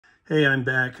Hey, I'm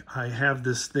back. I have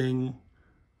this thing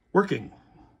working.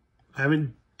 I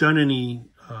haven't done any,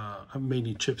 I haven't made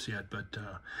any chips yet, but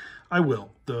I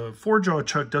will. The 4-jaw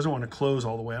chuck doesn't want to close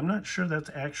all the way. I'm not sure that's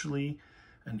actually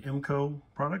an IMCO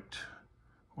product,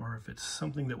 or if it's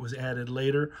something that was added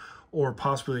later, or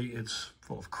possibly it's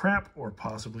full of crap, or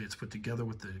possibly it's put together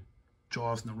with the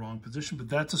jaws in the wrong position, but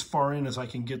that's as far in as I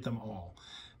can get them all.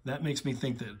 That makes me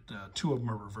think that 2 of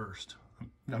them are reversed.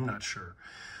 I'm not sure.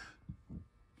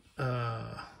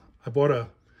 I bought a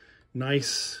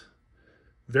nice,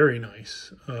 very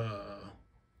nice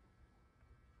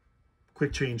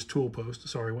quick change tool post.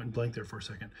 Sorry, I went blank there for a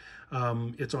second.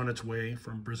 It's on its way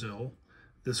from Brazil.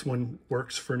 This one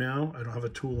works for now. I don't have a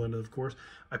tool in it, of course.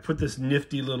 I put this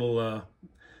nifty little,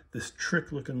 this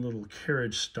trick-looking little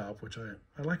carriage stop, which I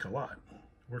like a lot.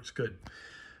 It works good.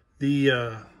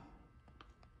 None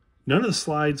of the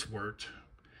slides worked,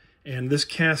 and this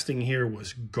casting here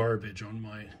was garbage on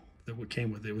what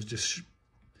came with it. It was just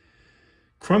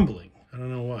crumbling. I don't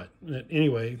know what.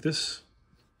 Anyway, this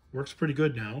works pretty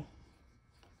good now.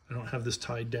 I don't have this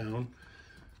tied down,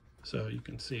 so you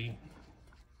can see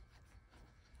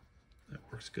that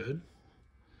works good.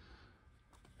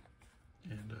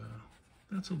 And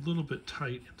that's a little bit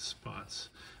tight in spots,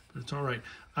 but it's all right.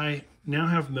 I now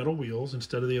have metal wheels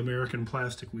instead of the American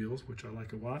plastic wheels, which I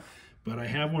like a lot, but I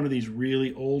have one of these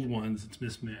really old ones that's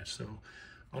mismatched, so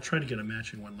I'll try to get a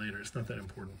matching one later. It's not that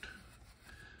important.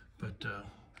 But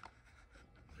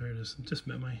there it is. I just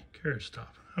met my carriage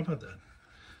stop. How about that?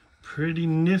 Pretty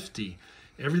nifty.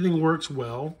 Everything works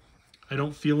well. I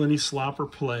don't feel any slop or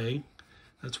play.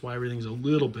 That's why everything's a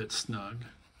little bit snug.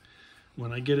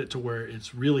 When I get it to where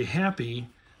it's really happy,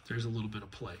 there's a little bit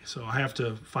of play. So I have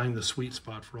to find the sweet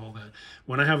spot for all that.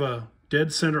 When I have a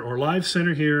dead center or live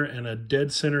center here and a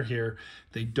dead center here,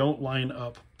 they don't line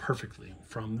up perfectly.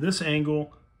 From this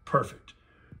angle, perfect.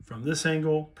 From this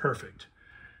angle, perfect.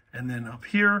 And then up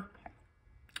here,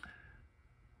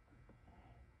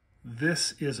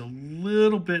 this is a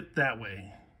little bit that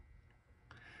way,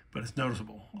 but it's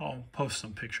noticeable. I'll post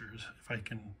some pictures if I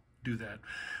can do that.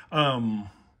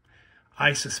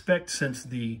 I suspect since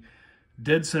the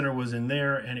dead center was in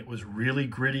there and it was really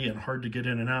gritty and hard to get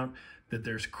in and out, that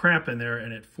there's crap in there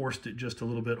and it forced it just a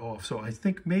little bit off. So I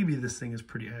think maybe this thing is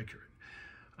pretty accurate.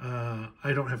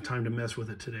 I don't have time to mess with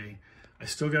it today. I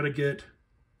still got to get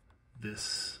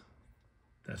this.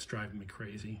 That's driving me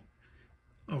crazy.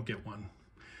 I'll get one.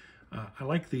 I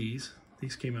like these.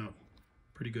 These came out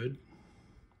pretty good.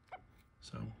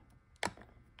 So,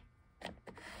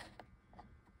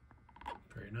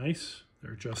 very nice.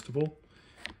 They're adjustable.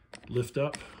 Lift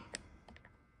up.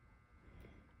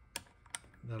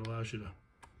 That allows you to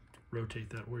rotate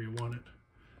that where you want it.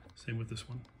 Same with this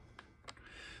one.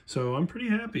 So I'm pretty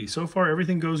happy. So far,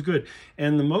 everything goes good.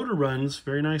 And the motor runs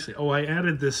very nicely. Oh, I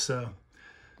added this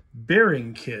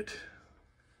bearing kit.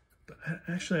 But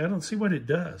actually, I don't see what it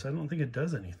does. I don't think it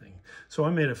does anything. So I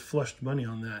made a flushed money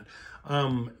on that.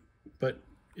 But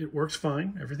it works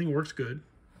fine. Everything works good.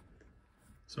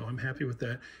 So I'm happy with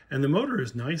that. And the motor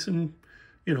is nice and,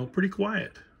 you know, pretty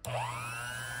quiet.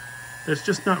 There's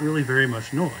just not really very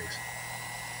much noise.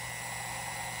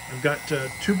 I've got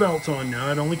 2 belts on now.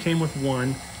 It only came with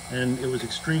one, and it was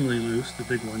extremely loose, the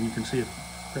big one. You can see it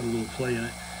got a little play in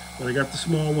it. But I got the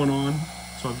small one on,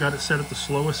 so I've got it set at the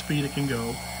slowest speed it can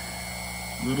go.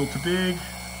 Little to big,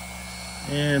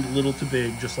 and little to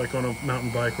big, just like on a mountain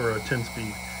bike or a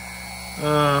 10-speed.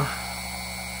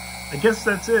 I guess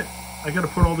that's it. I got to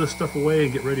put all this stuff away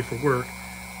and get ready for work,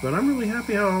 but I'm really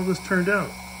happy how all this turned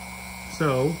out.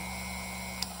 So,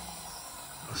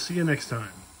 I'll see you next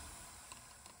time.